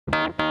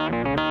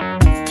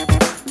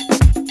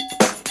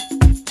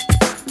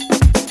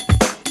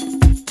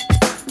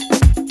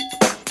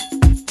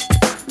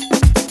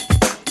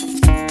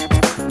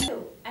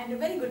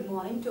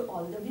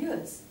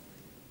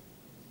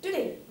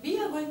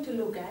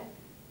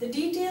the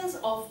details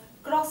of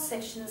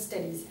cross-sectional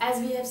studies.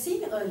 As we have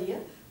seen earlier,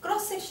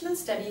 cross-sectional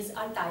studies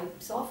are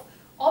types of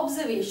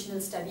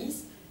observational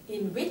studies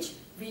in which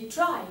we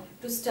try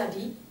to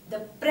study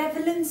the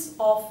prevalence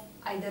of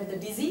either the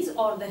disease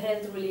or the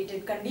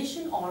health-related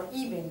condition or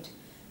event.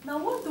 Now,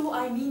 what do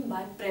I mean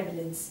by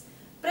prevalence?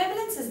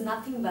 Prevalence is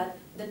nothing but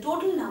the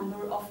total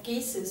number of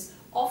cases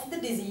of the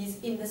disease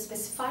in the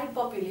specified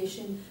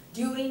population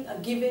during a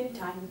given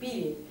time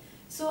period.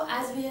 So,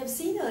 as we have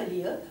seen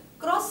earlier,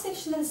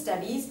 cross-sectional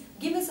studies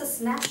give us a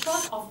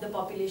snapshot of the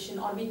population,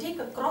 or we take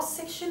a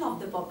cross-section of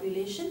the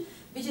population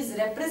which is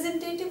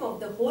representative of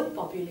the whole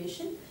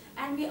population,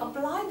 and we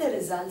apply the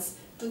results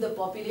to the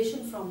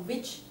population from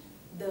which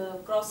the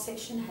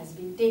cross-section has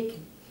been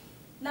taken.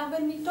 Now,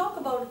 when we talk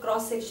about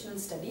cross-sectional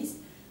studies,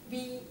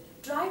 we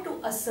try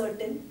to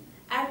ascertain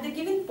at the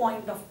given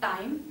point of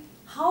time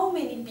how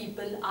many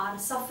people are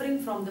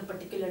suffering from the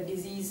particular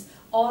disease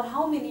or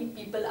how many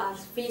people are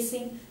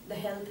facing the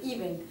health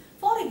event.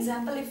 For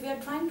example, if we are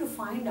trying to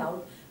find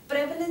out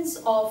prevalence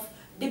of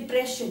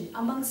depression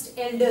amongst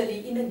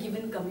elderly in a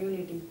given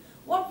community,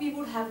 what we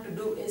would have to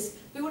do is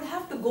we would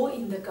have to go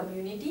in the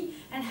community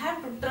and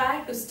have to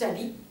try to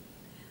study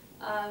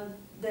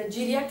the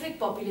geriatric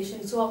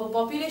population. So our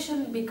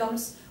population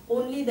becomes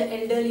only the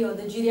elderly or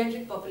the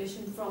geriatric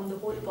population from the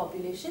whole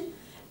population,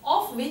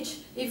 of which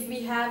if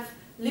we have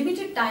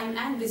limited time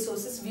and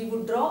resources, we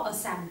would draw a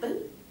sample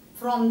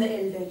from the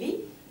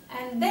elderly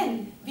and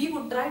then we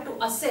would try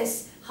to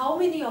assess how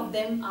many of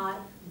them are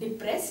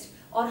depressed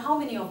or how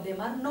many of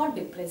them are not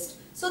depressed.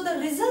 So the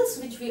results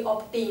which we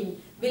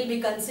obtain will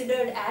be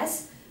considered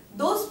as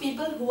those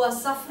people who are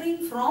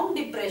suffering from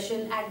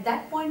depression at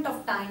that point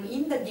of time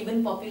in the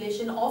given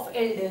population of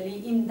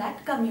elderly in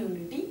that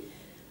community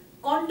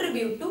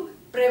contribute to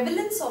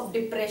prevalence of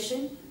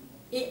depression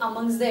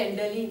amongst the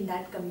elderly in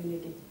that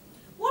community.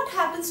 What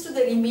happens to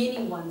the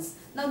remaining ones?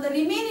 Now the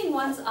remaining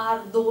ones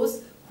are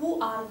those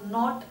who are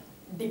not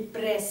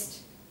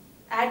depressed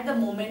at the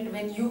moment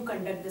when you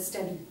conduct the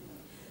study.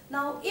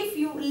 Now if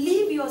you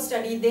leave your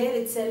study there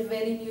itself,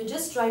 wherein you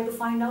just try to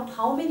find out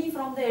how many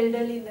from the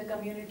elderly in the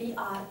community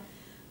are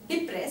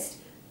depressed,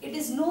 it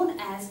is known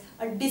as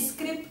a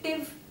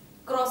descriptive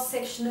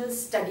cross-sectional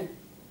study.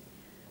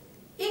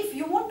 If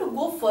you want to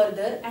go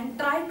further and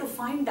try to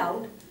find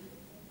out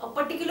a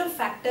particular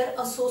factor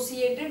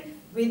associated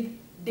with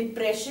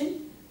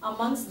depression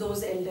amongst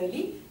those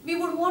elderly, we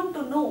would want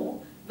to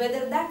know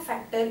whether that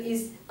factor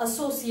is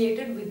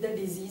associated with the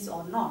disease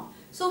or not.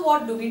 So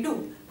what do we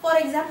do? For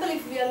example,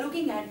 if we are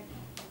looking at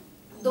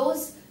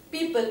those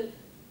people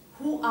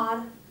who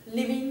are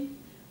living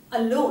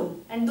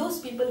alone and those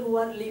people who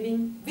are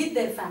living with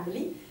their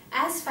family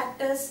as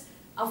factors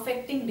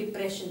affecting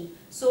depression,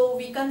 so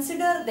we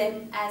consider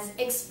them as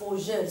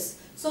exposures.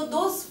 So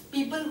those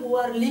people who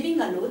are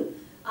living alone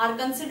are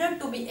considered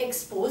to be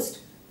exposed,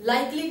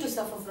 likely to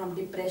suffer from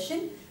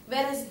depression,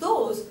 whereas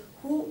those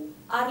who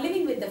are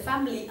living with the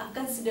family are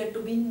considered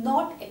to be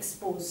not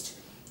exposed,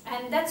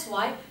 and that's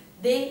why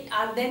they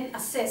are then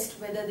assessed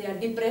whether they are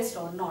depressed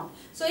or not.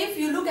 So if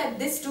you look at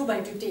this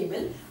 2x2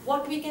 table,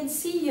 what we can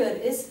see here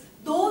is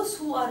those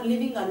who are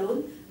living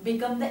alone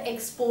become the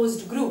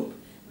exposed group,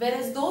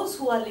 whereas those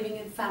who are living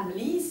in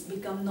families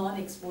become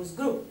non-exposed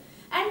group.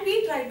 And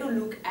we try to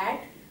look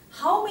at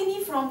how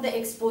many from the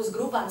exposed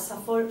group are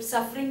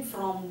suffering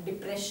from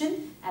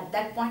depression at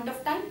that point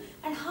of time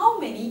and how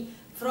many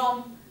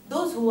from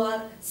those who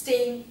are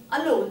staying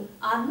alone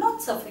are not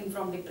suffering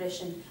from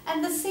depression.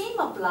 And the same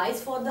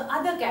applies for the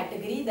other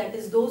category, that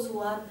is those who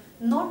are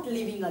not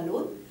living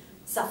alone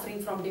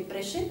suffering from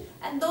depression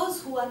and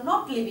those who are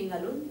not living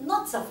alone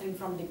not suffering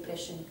from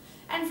depression.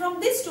 And from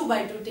this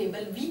 2x2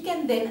 table we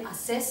can then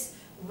assess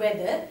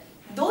whether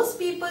those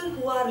people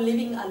who are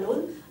living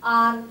alone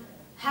are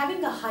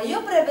having a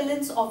higher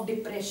prevalence of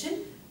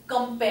depression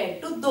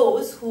compared to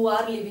those who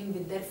are living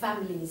with their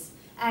families.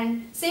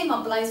 And same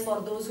applies for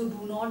those who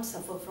do not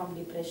suffer from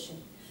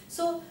depression.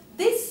 So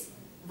this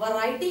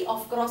variety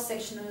of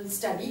cross-sectional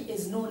study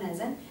is known as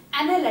an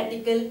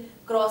analytical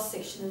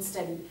cross-sectional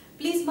study.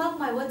 Please mark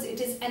my words, it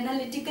is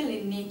analytical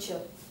in nature.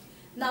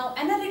 Now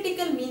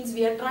analytical means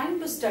we are trying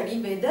to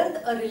study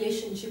whether a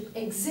relationship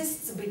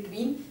exists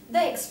between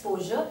the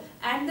exposure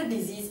and the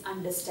disease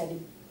under study.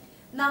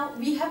 Now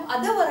we have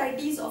other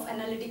varieties of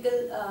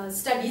analytical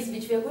studies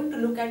which we are going to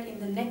look at in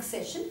the next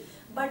session,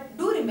 but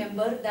do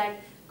remember that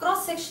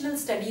cross-sectional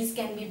studies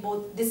can be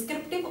both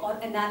descriptive or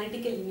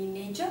analytical in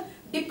nature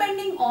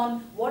depending on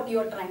what you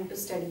are trying to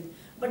study.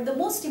 But the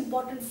most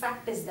important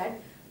fact is that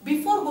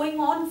before going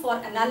on for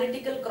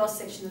analytical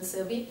cross-sectional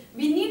survey,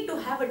 we need to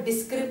have a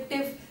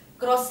descriptive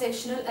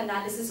cross-sectional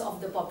analysis of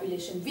the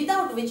population,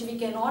 without which we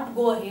cannot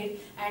go ahead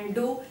and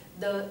do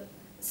the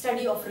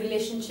study of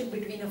relationship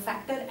between a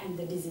factor and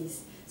the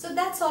disease. So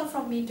that's all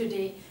from me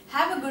today.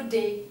 Have a good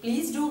day.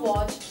 Please do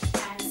watch